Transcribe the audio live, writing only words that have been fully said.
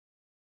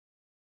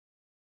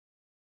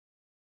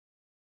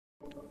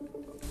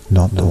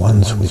Not the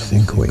ones we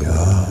think we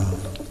are.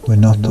 We're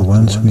not the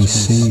ones we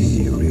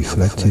see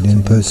reflected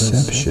in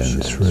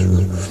perception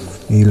through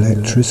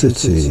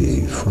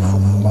electricity,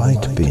 from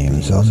light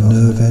beams on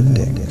nerve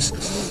endings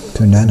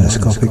to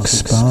nanoscopic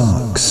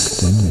sparks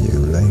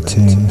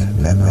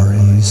stimulating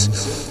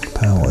memories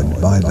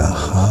powered by the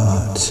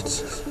heart.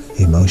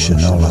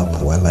 Emotional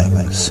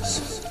upwellings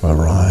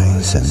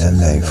arise and then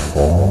they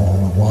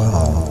fall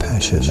while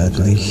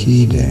passionately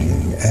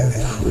heeding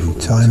every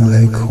time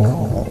they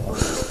call.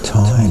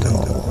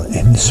 Tidal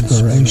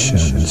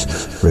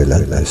inspirations,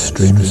 relentless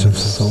streams of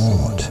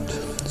thought.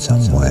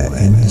 Somewhere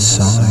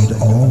inside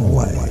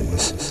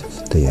always,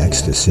 the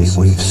ecstasy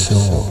we've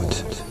sought.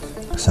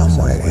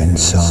 Somewhere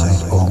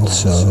inside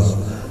also,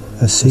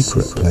 a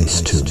secret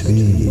place to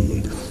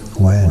be,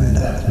 when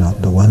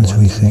not the ones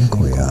we think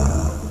we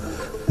are.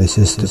 This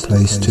is the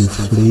place to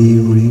flee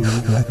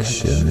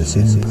reflections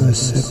in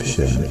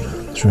perception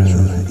through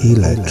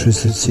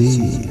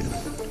electricity,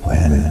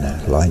 when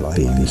light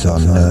beams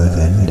on nerve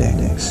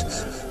endings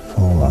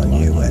fall on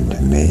you and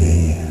me.